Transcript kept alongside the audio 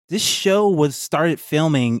this show was started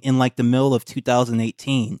filming in like the middle of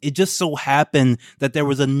 2018. It just so happened that there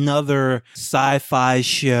was another sci-fi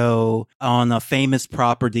show on a famous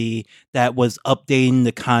property that was updating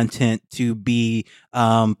the content to be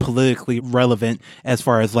politically relevant as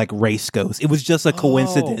far as like race goes. It was just a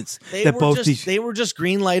coincidence that they were just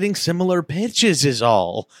greenlighting similar pitches is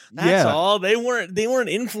all. That's all. They weren't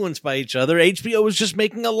influenced by each other. HBO was just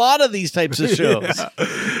making a lot of these types of shows.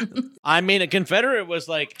 I mean, a Confederate was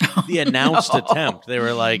like the announced attempt. They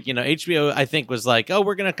were like, HBO I think was like, oh,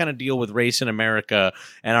 we're going to kind of deal with race in America,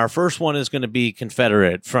 and our first one is going to be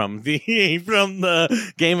Confederate from the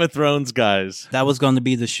Game of Thrones guys. That was going to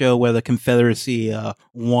be the show where the Confederacy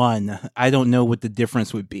won. I don't know what the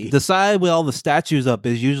difference would be. The side with all the statues up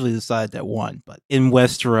is usually the side that won, but in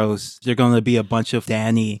Westeros, there's going to be a bunch of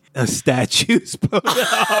Dany statues put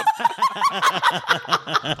up.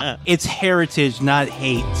 It's heritage, not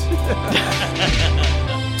hate.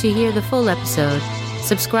 To hear the full episode,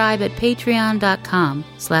 subscribe at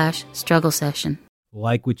patreon.com/struggle session.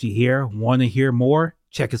 Like what you hear? Want to hear more?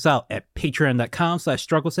 Check us out at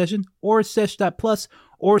patreon.com/struggle session or sesh.plus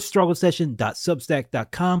or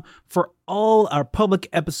strugglesession.substack.com for all our public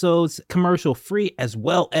episodes, commercial free, as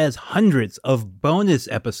well as hundreds of bonus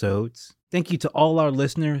episodes. Thank you to all our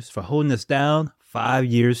listeners for holding us down 5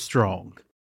 years strong.